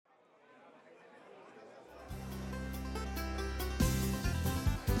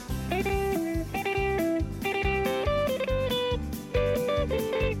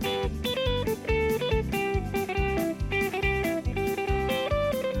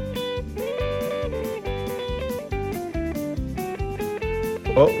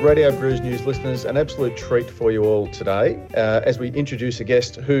Well, Radio Brews News listeners, an absolute treat for you all today as we introduce a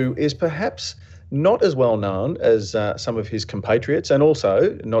guest who is perhaps not as well known as some of his compatriots, and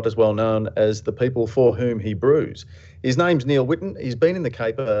also not as well known as the people for whom he brews. His name's Neil Whittorn. He's been in the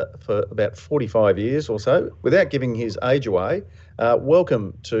caper for about 45 years or so. Without giving his age away,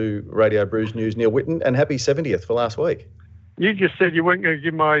 welcome to Radio Brews News, Neil Whittorn, and happy 70th for last week. You just said you weren't going to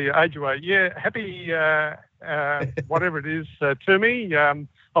give my age away. Yeah, happy whatever it is to me. I've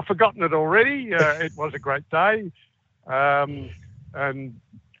forgotten it already. It was a great day. And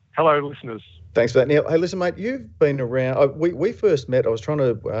hello, listeners. Thanks for that, Neil. Hey, listen, mate, you've been around. We first met. I was trying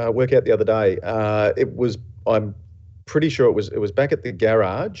to work out the other day. I'm pretty sure it was back at the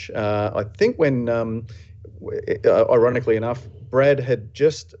garage. I think when, ironically enough, Brad had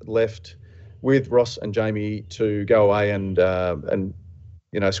just left with Ross and Jamie to go away and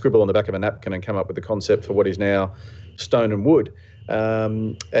scribble on the back of a napkin and come up with the concept for what is now Stone and Wood.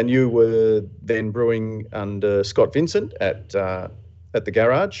 And you were then brewing under Scott Vincent at the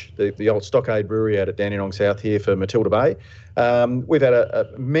garage, the old Stockade Brewery out at Dandenong South here for Matilda Bay. We've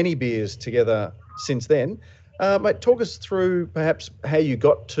had many beers together since then. Mate, talk us through perhaps how you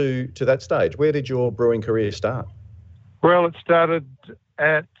got to that stage. Where did your brewing career start? Well, it started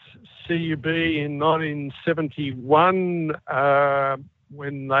at CUB in 1971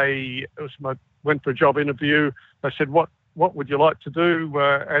 when went for a job interview. They said, what would you like to do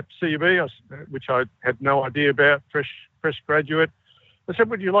at CUB, which I had no idea about, fresh graduate. They said,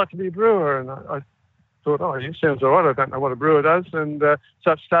 would you like to be a brewer? And I thought, oh, yeah, sounds all right. I don't know what a brewer does. And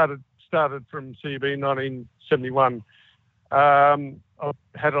so it started from CUB in 1971. I've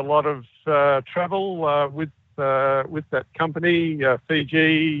had a lot of travel with that company,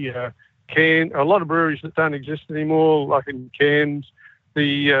 Fiji, Cairns, a lot of breweries that don't exist anymore, like in Cairns,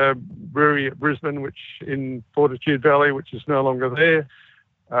 the brewery at Brisbane, which in Fortitude Valley, which is no longer there,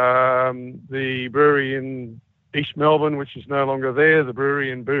 the brewery in East Melbourne, which is no longer there, the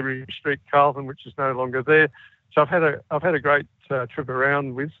brewery in Brewery Street, Carlton, which is no longer there. So I've had a great trip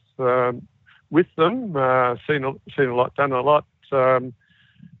around with them, seen a lot, done a lot. And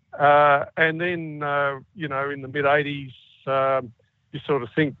then, in the mid-'80s, you sort of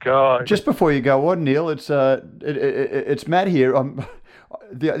think... Just before you go on, Neil, it's Matt here.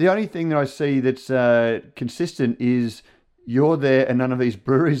 The only thing that I see that's consistent is you're there and none of these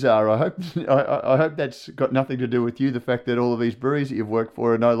breweries are. I hope that's got nothing to do with you, the fact that all of these breweries that you've worked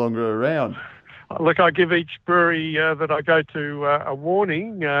for are no longer around. Look, I give each brewery that I go to a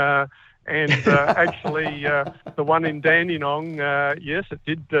warning... And actually, the one in Dandenong, yes, it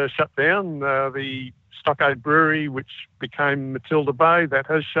did shut down. The Stockade Brewery, which became Matilda Bay, that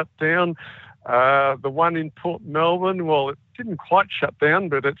has shut down. The one in Port Melbourne, well, it didn't quite shut down,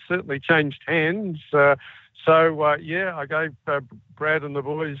 but it certainly changed hands. I gave Brad and the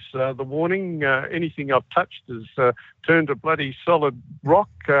boys the warning. Anything I've touched has turned to bloody solid rock.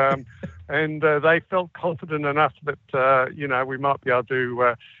 And they felt confident enough that, we might be able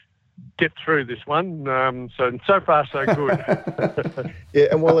to... get through this one. So far, so good. Yeah,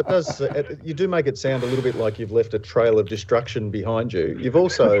 and while it does, you do make it sound a little bit like you've left a trail of destruction behind you. You've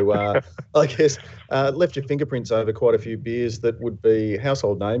also, left your fingerprints over quite a few beers that would be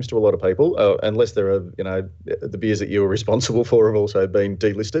household names to a lot of people, unless there are, the beers that you were responsible for have also been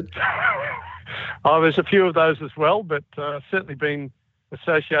delisted. Oh, there's a few of those as well, but certainly been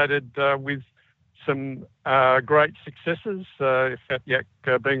associated with some great successes, Fat Yak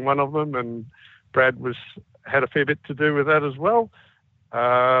being one of them, and Brad had a fair bit to do with that as well.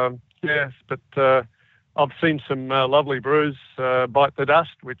 Yes, but I've seen some lovely brews bite the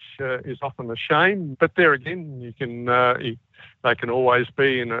dust, which is often a shame. But there again, they can always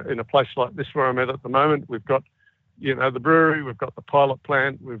be in a place like this where I'm at the moment. We've got, the brewery, we've got the pilot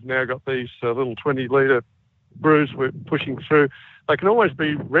plant, we've now got these little 20-litre brews we're pushing through. They can always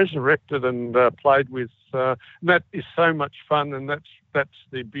be resurrected and played with. That is so much fun, and that's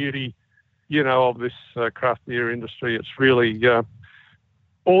the beauty, of this craft beer industry. It's really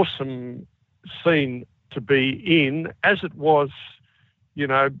awesome scene to be in, as it was,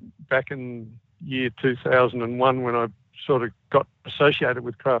 back in year 2001 when I sort of got associated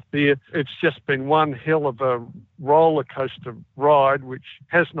with craft beer. It's just been one hell of a roller coaster ride, which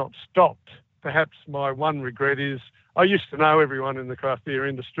has not stopped. Perhaps my one regret is I used to know everyone in the craft beer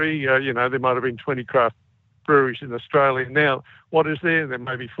industry. There might have been 20 craft breweries in Australia. Now, what is there? There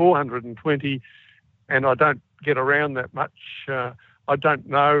may be 420, and I don't get around that much. I don't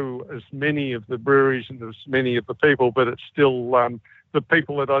know as many of the breweries and as many of the people, but it's still the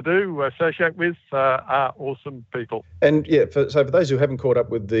people that I do associate with are awesome people. And yeah, for those who haven't caught up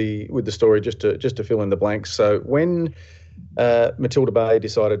with the story, just to fill in the blanks. So when Matilda Bay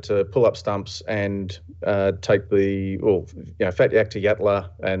decided to pull up stumps and take Fat Yak to Yatla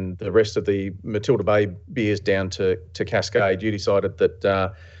and the rest of the Matilda Bay beers down to Cascade. You decided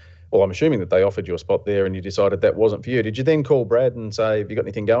that, I'm assuming that they offered you a spot there and you decided that wasn't for you. Did you then call Brad and say, have you got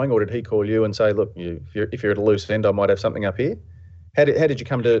anything going? Or did he call you and say, look, if you're at a loose end, I might have something up here? How did you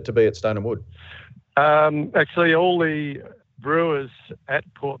come to be at Stone and Wood? Actually, all the brewers at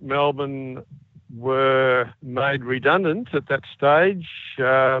Port Melbourne were made redundant at that stage.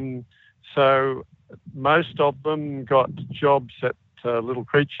 So most of them got jobs at Little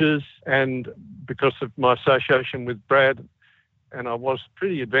Creatures, and because of my association with Brad, and I was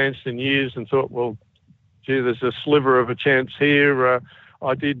pretty advanced in years and thought, well, gee, there's a sliver of a chance here.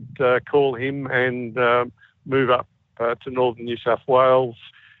 I did call him and move up to northern New South Wales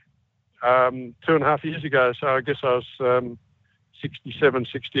 2.5 years ago. So I guess I was 67,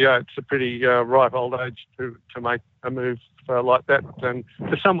 68. It's a pretty ripe old age to make a move like that, and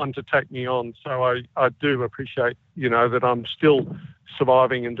for someone to take me on. So I do appreciate, that I'm still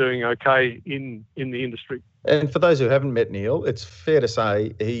surviving and doing okay in the industry. And for those who haven't met Neil, it's fair to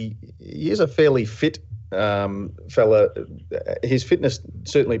say he is a fairly fit fella. His fitness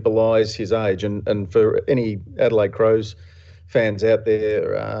certainly belies his age, and for any Adelaide Crows fans out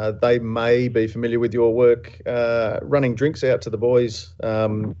there, they may be familiar with your work running drinks out to the boys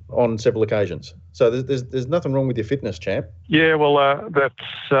on several occasions. So there's nothing wrong with your fitness, champ. Yeah, well, that's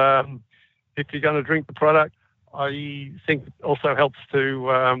if you're going to drink the product, I think it also helps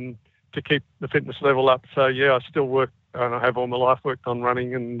to keep the fitness level up. So yeah, I still work, and I have all my life worked on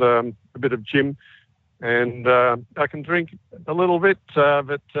running and a bit of gym. And I can drink a little bit,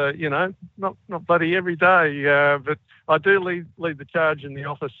 but not bloody every day. But I do lead the charge in the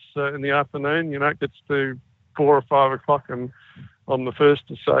office in the afternoon. It gets to 4 or 5 o'clock, and I'm the first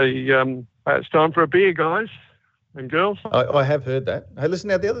to say, it's time for a beer, guys and girls. I have heard that. Hey, listen,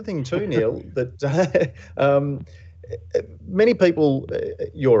 now the other thing too, Neil, that many people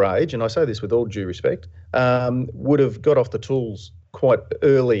your age, and I say this with all due respect, would have got off the tools quite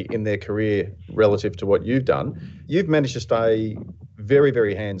early in their career relative to what you've done. You've managed to stay very,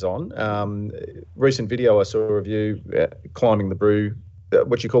 very hands-on. Recent video I saw of you climbing the brew,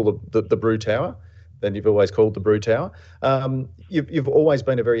 what you call the brew tower, then you've always called the brew tower. You've always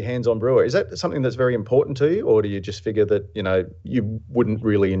been a very hands-on brewer. Is that something that's very important to you, or do you just figure that, you wouldn't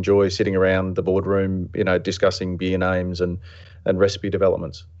really enjoy sitting around the boardroom, discussing beer names and recipe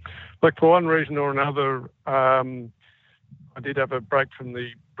developments? Look, for one reason or another, I did have a break from the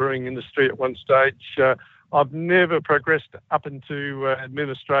brewing industry at one stage. I've never progressed up into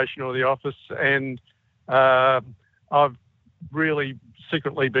administration or the office, and I've really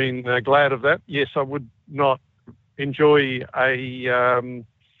secretly been glad of that. Yes, I would not enjoy a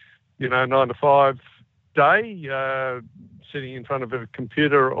 9-to-5 day sitting in front of a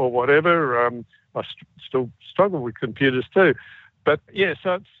computer or whatever. I still struggle with computers too, but yeah.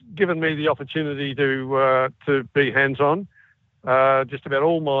 So it's given me the opportunity to be hands-on just about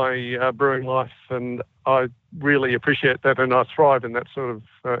all my brewing life, and I really appreciate that, and I thrive in that sort of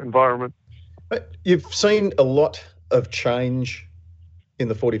environment. You've seen a lot of change in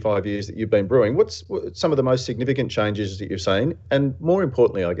the 45 years that you've been brewing. What's some of the most significant changes that you've seen? And more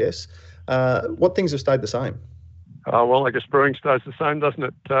importantly, I guess, what things have stayed the same? Well, I guess brewing stays the same, doesn't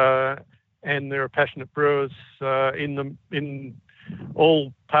it? And there are passionate brewers in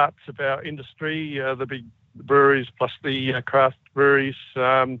all parts of our industry, the big breweries plus the craft breweries.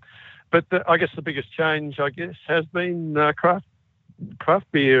 But I guess the biggest change, has been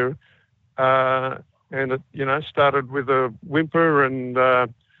craft beer. And it, started with a whimper, and I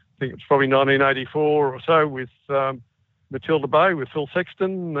think it's probably 1984 or so with Matilda Bay with Phil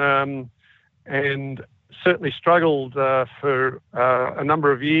Sexton, and certainly struggled for a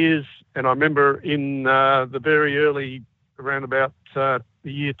number of years. And I remember in the very early, around about the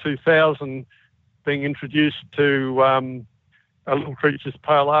year 2000, being introduced to a Little Creatures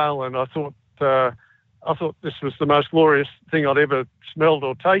Pale Ale, and I thought this was the most glorious thing I'd ever smelled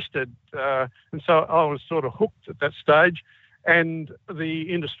or tasted. And so I was sort of hooked at that stage. And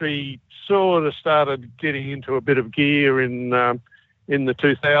the industry sort of started getting into a bit of gear in the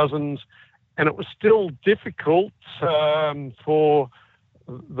 2000s. And it was still difficult for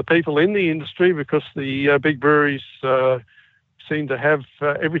the people in the industry, because the big breweries seem to have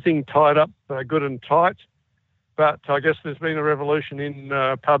everything tied up good and tight. But I guess there's been a revolution in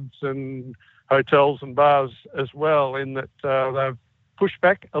pubs and hotels and bars as well, in that they've pushed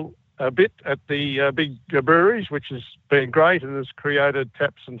back a bit at the big breweries, which has been great and has created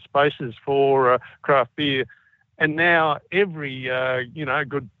taps and spaces for craft beer. And now every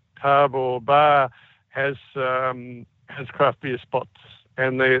good pub or bar has has craft beer spots,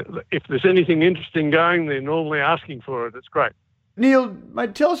 and if there's anything interesting going, they're normally asking for it. It's great. Neil,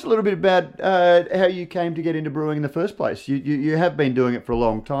 mate, tell us a little bit about how you came to get into brewing in the first place. You have been doing it for a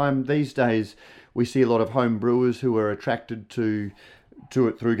long time. These days, we see a lot of home brewers who are attracted to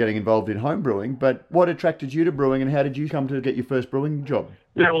it through getting involved in home brewing. But what attracted you to brewing, and how did you come to get your first brewing job?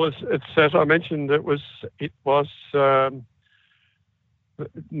 Yeah, well, it's as I mentioned, it was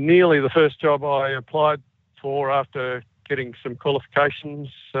nearly the first job I applied for after getting some qualifications,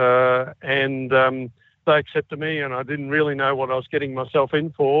 and they accepted me, and I didn't really know what I was getting myself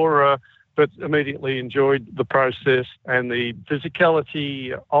in for, but immediately enjoyed the process and the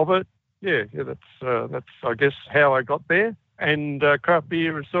physicality of it. Yeah, that's I guess how I got there. And craft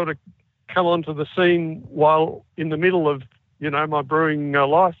beer has sort of come onto the scene while in the middle of my brewing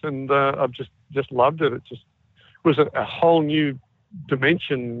life, and I've just loved it. It just was a whole new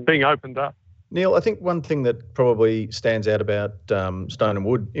dimension being opened up. Neil, I think one thing that probably stands out about Stone and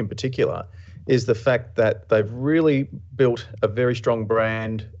Wood in particular is the fact that they've really built a very strong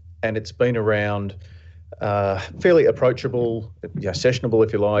brand, and it's been around fairly approachable, sessionable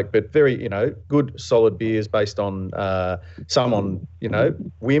if you like, but very, good solid beers based on some on,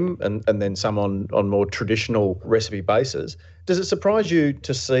 whim and then some on more traditional recipe bases. Does it surprise you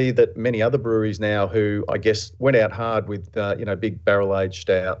to see that many other breweries now who, I guess, went out hard with, big barrel-aged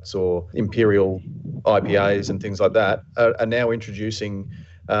stouts or imperial IPAs and things like that are now introducing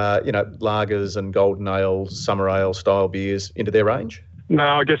lagers and golden ale, summer ale style beers into their range? No,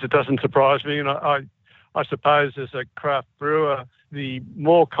 I guess it doesn't surprise me. I suppose as a craft brewer, the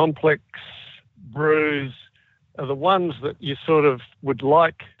more complex brews are the ones that you sort of would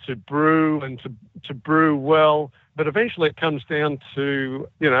like to brew and to brew well. But eventually it comes down to,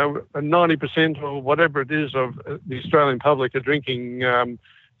 90% or whatever it is of the Australian public are drinking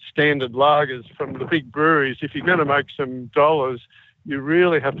standard lagers from the big breweries. If you're going to make some dollars, you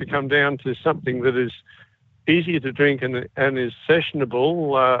really have to come down to something that is easier to drink and is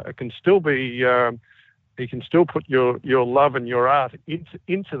sessionable. It can still be, you can still put your love and your art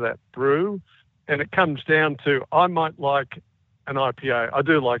into that brew. And it comes down to, I might like an IPA. I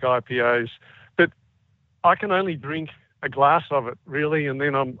do like IPAs, but I can only drink a glass of it, really, and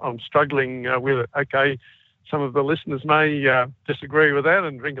then I'm struggling with it. Okay, some of the listeners may disagree with that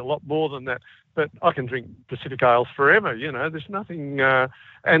and drink a lot more than that, but I can drink Pacific Ales forever, there's nothing,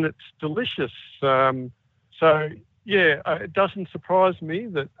 and it's delicious. So, yeah, it doesn't surprise me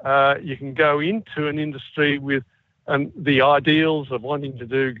that you can go into an industry with the ideals of wanting to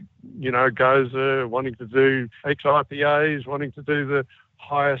do, Goza, wanting to do ex-IPAs, wanting to do the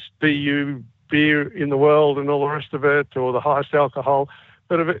highest BU beer in the world and all the rest of it, or the highest alcohol.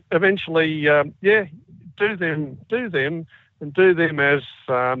 But eventually, do them and do them as,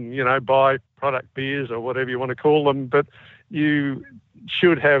 by-product beers or whatever you want to call them. But you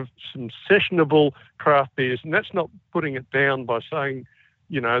should have some sessionable craft beers. And that's not putting it down by saying,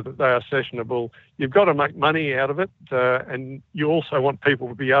 that they are sessionable. You've got to make money out of it. And you also want people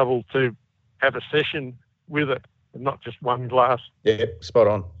to be able to have a session with it and not just one glass. Yeah, spot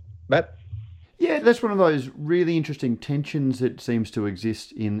on. Matt? Yeah, that's one of those really interesting tensions that seems to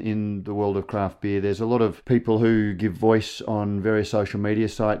exist in the world of craft beer. There's a lot of people who give voice on various social media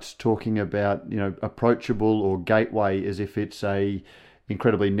sites talking about, approachable or gateway as if it's a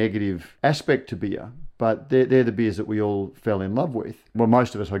incredibly negative aspect to beer. But they're the beers that we all fell in love with. Well,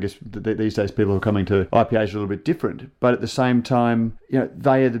 most of us, I guess, these days people who are coming to IPAs are a little bit different. But at the same time,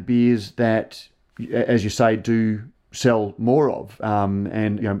 they are the beers that, as you say, do sell more of,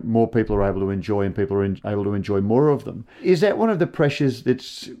 and more people are able to enjoy, and people are able to enjoy more of them. Is that one of the pressures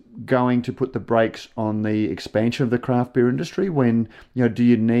that's going to put the brakes on the expansion of the craft beer industry? When do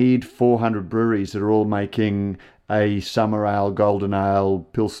you need 400 breweries that are all making a summer ale, golden ale,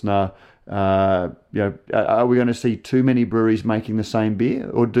 pilsner? Are we going to see too many breweries making the same beer,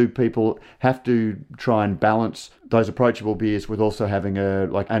 or do people have to try and balance those approachable beers with also having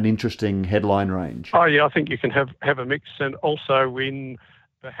an interesting headline range? Oh yeah, I think you can have a mix, and also in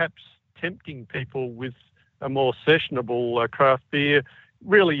perhaps tempting people with a more sessionable craft beer.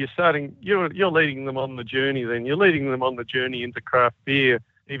 Really, you're leading them on the journey. Then you're leading them on the journey into craft beer,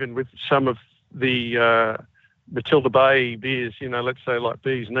 even with some of the Matilda Bay beers, let's say like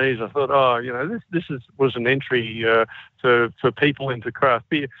Bee's Knees. I thought, this was an entry for people into craft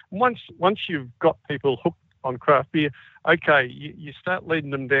beer. Once you've got people hooked on craft beer, okay, you start leading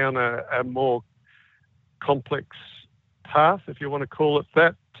them down a more complex path, if you want to call it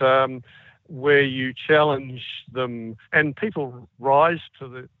that, where you challenge them, and people rise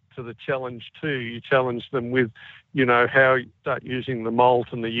to to the challenge too. You challenge them with, how you start using the malt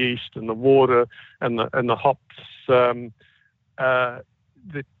and the yeast and the water and the hops, that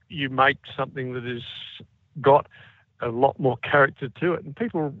you make something that has got a lot more character to it, and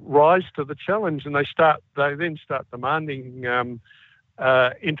people rise to the challenge, and they then start demanding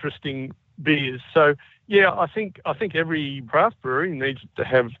interesting beers. So yeah, I think every craft brewery needs to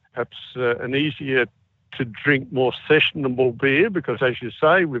have perhaps an easier to drink, more sessionable beer, because as you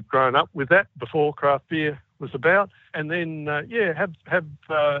say, we've grown up with that before craft beer was about, and then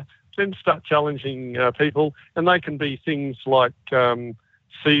then start challenging people, and they can be things like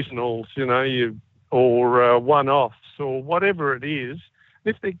seasonals, or one-offs or whatever it is.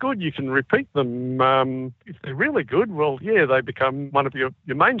 If they're good, you can repeat them. If they're really good, well, yeah, they become one of your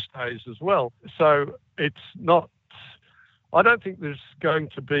mainstays as well. So it's not, I don't think there's going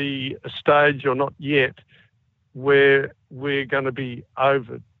to be a stage, or not yet, where we're going to be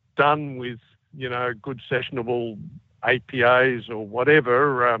overdone with, good sessionable APAs or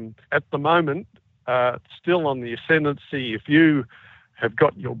whatever. At the moment, still on the ascendancy, if you have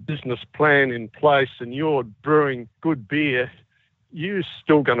got your business plan in place and you're brewing good beer, you're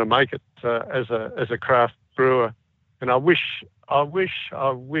still going to make it as a craft brewer. And I wish I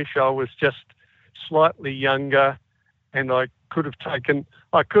was just slightly younger, and I could have taken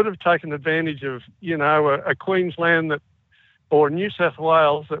advantage of a Queensland or New South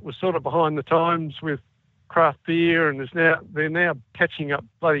Wales that was sort of behind the times with craft beer, and they're now catching up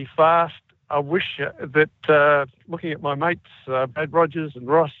bloody fast. I wish that looking at my mates, Brad Rogers and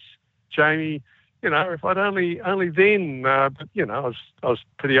Ross, Jamie, if I'd only then, but I was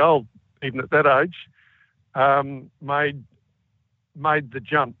pretty old even at that age, made the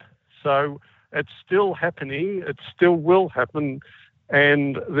jump. So it's still happening. It still will happen,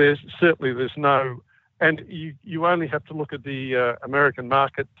 and there's no. And you only have to look at the American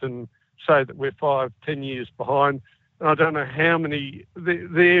market and say that we're 5-10 years behind. And I don't know how many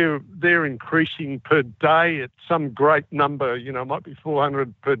they're increasing per day at some great number. It might be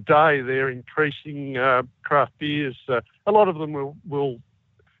 400 per day. They're increasing craft beers. A lot of them will, well,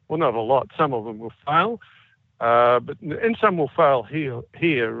 not a lot. Some of them will fail, and some will fail here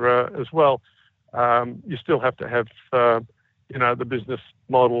as well. You still have to have the business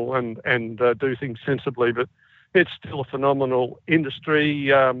model and do things sensibly, but it's still a phenomenal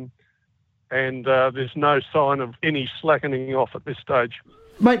industry. And there's no sign of any slackening off at this stage.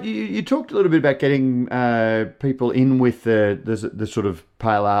 Mate, you talked a little bit about getting people in with the sort of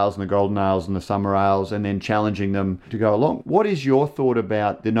pale ales and the golden ales and the summer ales, and then challenging them to go along. What is your thought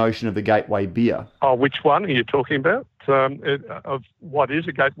about the notion of the gateway beer? Oh, which one are you talking about? Of what is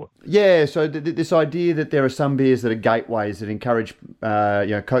a gateway? Yeah, so this idea that there are some beers that are gateways that encourage,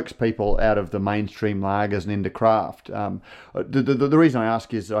 coax people out of the mainstream lagers and into craft. The reason I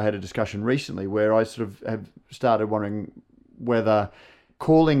ask is I had a discussion recently where I sort of have started wondering whether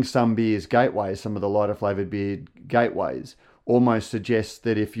calling some beers gateways, some of the lighter flavoured beer gateways, almost suggests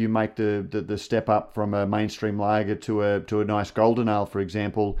that if you make the step up from a mainstream lager to a nice golden ale, for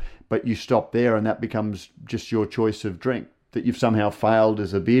example, but you stop there and that becomes just your choice of drink, that you've somehow failed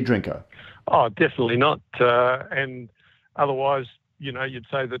as a beer drinker. Oh, definitely not. And otherwise, you'd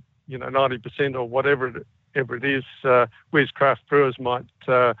say that 90% or whatever it is, we as craft brewers might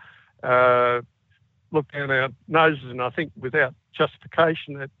look down our noses, and I think without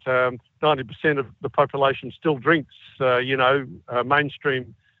justification that 90% of the population still drinks,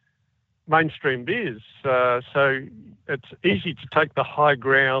 mainstream beers. So it's easy to take the high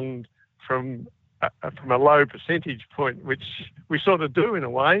ground from a low percentage point, which we sort of do in a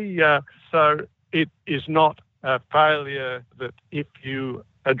way. So it is not a failure that if you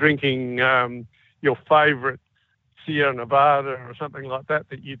are drinking your favourite Sierra Nevada or something like that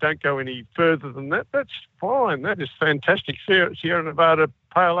you don't go any further than that. That's fine. That is fantastic. Sierra Nevada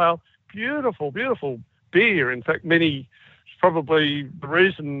Pale Ale, beautiful, beautiful beer. In fact, it's probably the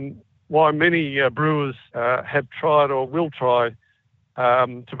reason why many brewers have tried or will try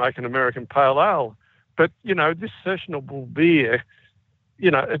to make an American Pale Ale. But, this sessionable beer,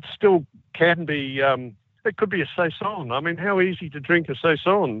 it still can be, it could be a Saison. I mean, how easy to drink a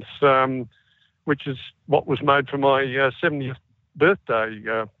Saison, which is what was made for my 70th birthday.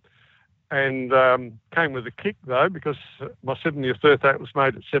 And came with a kick, though, because my 70th birthday it was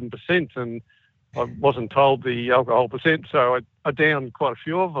made at 7%, and I wasn't told the alcohol percent, so I downed quite a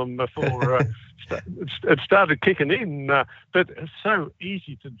few of them before it started kicking in. But it's so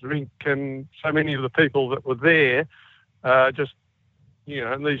easy to drink, and so many of the people that were there and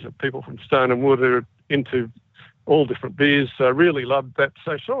these are people from Stone and Wood who are into all different beers, really loved that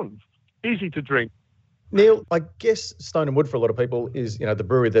Saison. Easy to drink. Neil, I guess Stone and Wood for a lot of people is, the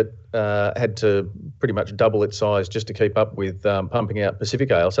brewery that had to pretty much double its size just to keep up with pumping out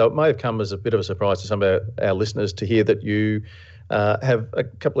Pacific Ale. So it may have come as a bit of a surprise to some of our listeners to hear that you have a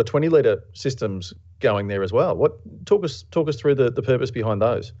couple of 20-litre systems going there as well. Talk us through the purpose behind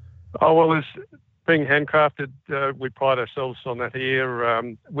those. Oh, well, as being handcrafted, we pride ourselves on that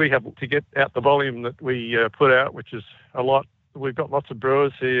here. We have to get out the volume that we put out, which is a lot. We've got lots of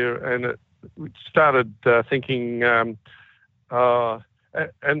brewers here, and we started thinking, and a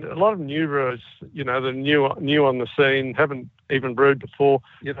lot of new brewers, they're new on the scene, haven't even brewed before.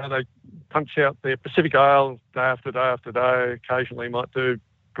 They punch out their Pacific Ale day after day after day. Occasionally might do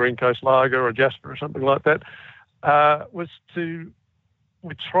Green Coast Lager or Jasper or something like that.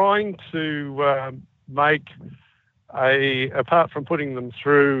 We're trying to make apart from putting them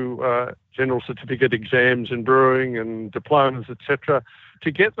through general certificate exams in brewing and diplomas, etc., to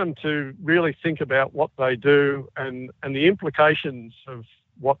get them to really think about what they do and the implications of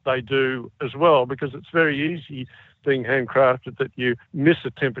what they do as well, because it's very easy being handcrafted that you miss a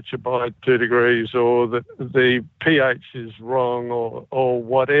temperature by 2 degrees or that the pH is wrong or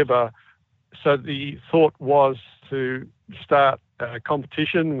whatever. So the thought was to start a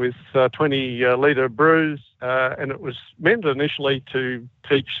competition with 20-litre brews, and it was meant initially to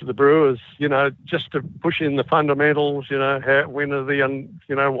teach the brewers, just to push in the fundamentals, when are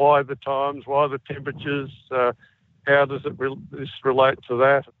why the times, why the temperatures, how does this relate to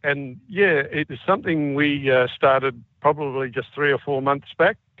that? And it is something we started probably just 3 or 4 months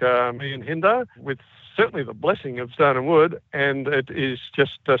back, me and Hendo, with certainly the blessing of Stone and Wood, and it is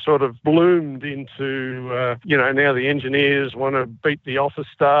just sort of bloomed into, now the engineers want to beat the office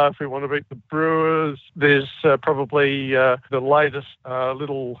staff, who want to beat the brewers. There's probably the latest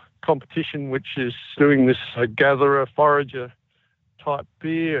little competition, which is doing this gatherer, forager type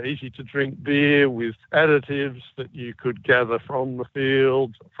beer, easy to drink beer with additives that you could gather from the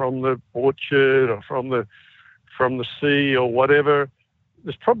field, from the orchard, or from the sea or whatever.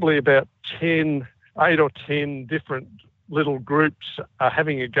 There's probably about 8 or 10 different little groups are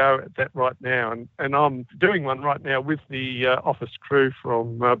having a go at that right now. And I'm doing one right now with the office crew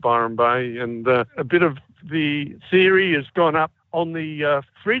from Byron Bay. And a bit of the theory has gone up on the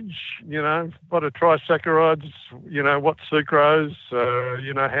fridge, what are trisaccharides, what's sucrose,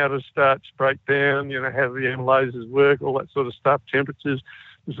 how does starch break down, how do the amylases work, all that sort of stuff, temperatures.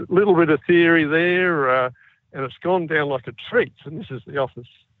 There's a little bit of theory there, and it's gone down like a treat. And this is the office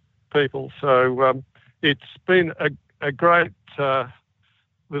people. So it's been a great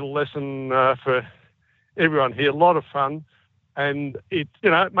little lesson for everyone here, a lot of fun, and it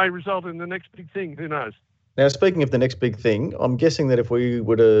may result in the next big thing, who knows. Now, speaking of the next big thing, I'm guessing that if we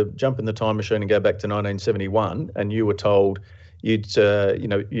were to jump in the time machine and go back to 1971 and you were told you'd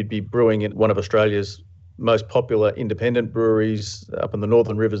be brewing at one of Australia's most popular independent breweries up in the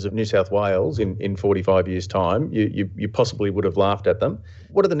Northern Rivers of New South Wales in 45 years' time, you possibly would have laughed at them.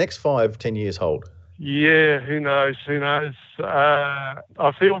 What do the next 5-10 years hold? Yeah, who knows?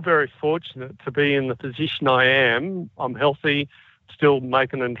 I feel very fortunate to be in the position I am. I'm healthy, still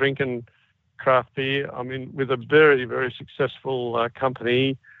making and drinking craft beer. I'm in with a very, very successful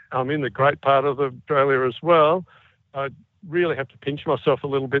company. I'm in the great part of Australia as well. I really have to pinch myself a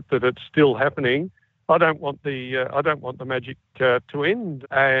little bit that it's still happening. I don't want the magic to end,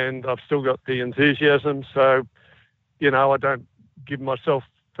 and I've still got the enthusiasm. So, I don't give myself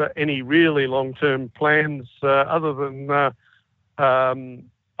any really long-term plans other than I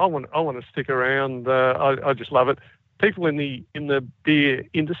want to stick around. I just love it. People in the beer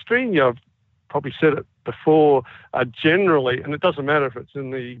industry, I've probably said it before, generally, and it doesn't matter if it's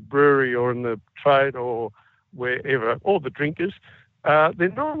in the brewery or in the trade or wherever, or the drinkers,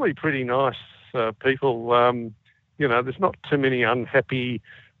 they're normally pretty nice people. There's not too many unhappy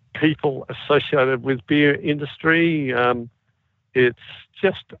people associated with beer industry. It's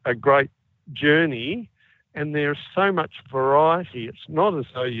just a great journey, and there's so much variety. It's not as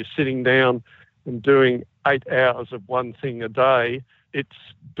though you're sitting down and doing 8 hours of one thing a day. It's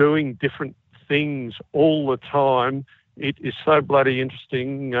doing different things all the time. It is so bloody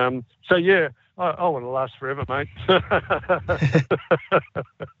interesting. I want to last forever, mate.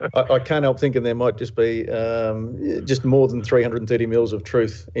 I can't help thinking there might just be just more than 330 mils of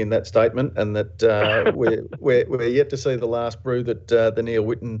truth in that statement, and that we're yet to see the last brew that the Neil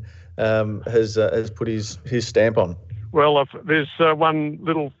Whittorn has put his stamp on. Well, there's one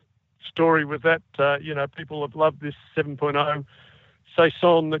little story with that. People have loved this 7.0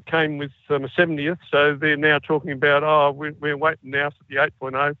 Saison that came with my 70th, so they're now talking about, we're waiting now for the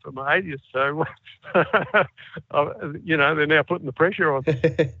 8.0 for my 80th, so, they're now putting the pressure on.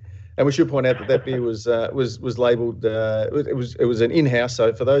 And we should point out that beer was labelled. It was an in-house.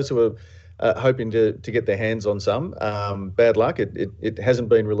 So for those who are hoping to get their hands on some, bad luck. It hasn't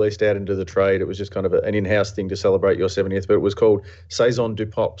been released out into the trade. It was just kind of an in-house thing to celebrate your 70th. But it was called Saison du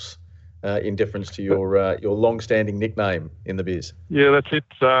Pops, in deference to your long-standing nickname in the biz. Yeah, that's it.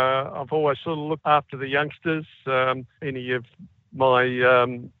 I've always sort of looked after the youngsters. Any of my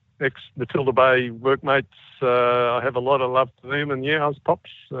ex-Matilda Bay workmates, I have a lot of love to them, and I was Pops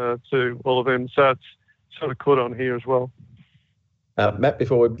to all of them. So it's sort of caught on here as well. Matt,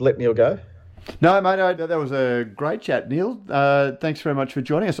 before we let Neil go. No, mate, that was a great chat, Neil. Thanks very much for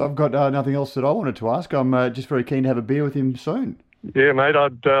joining us. I've got nothing else that I wanted to ask. I'm just very keen to have a beer with him soon. Yeah, mate,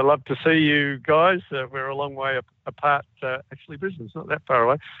 I'd love to see you guys. We're a long way apart. Actually, Brisbane's not that far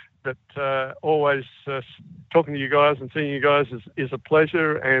away. But always talking to you guys and seeing you guys is a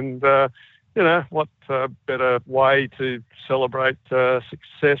pleasure. And, what better way to celebrate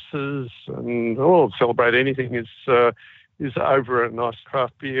successes and celebrate anything is over a nice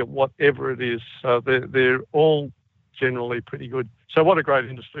craft beer, whatever it is. They're all generally pretty good. So what a great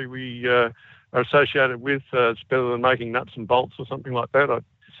industry we are associated with. It's better than making nuts and bolts or something like that.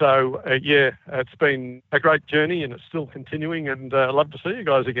 So, it's been a great journey and it's still continuing, and I'd love to see you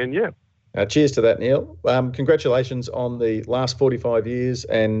guys again, Cheers to that, Neil. Congratulations on the last 45 years,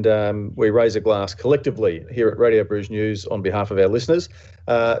 and we raise a glass collectively here at Radio Brews News on behalf of our listeners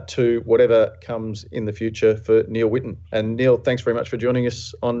to whatever comes in the future for Neil Whittorn. And Neil, thanks very much for joining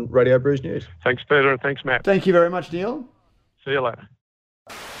us on Radio Brews News. Thanks, Peter, and thanks, Matt. Thank you very much, Neil. See you later.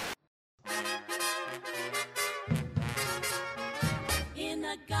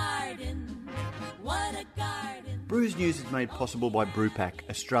 Brews News is made possible by Brewpack,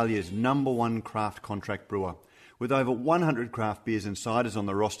 Australia's #1 craft contract brewer. With over 100 craft beers and ciders on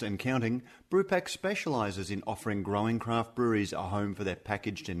the roster and counting, Brewpack specialises in offering growing craft breweries a home for their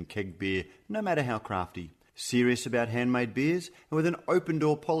packaged and kegged beer, no matter how crafty. Serious about handmade beers, and with an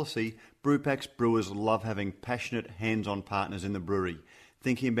open-door policy, Brewpack's brewers love having passionate, hands-on partners in the brewery.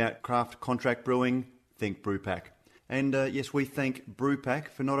 Thinking about craft contract brewing? Think Brewpack. And yes, we thank Brewpack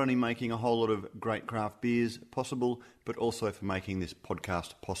for not only making a whole lot of great craft beers possible, but also for making this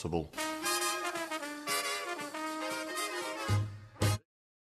podcast possible.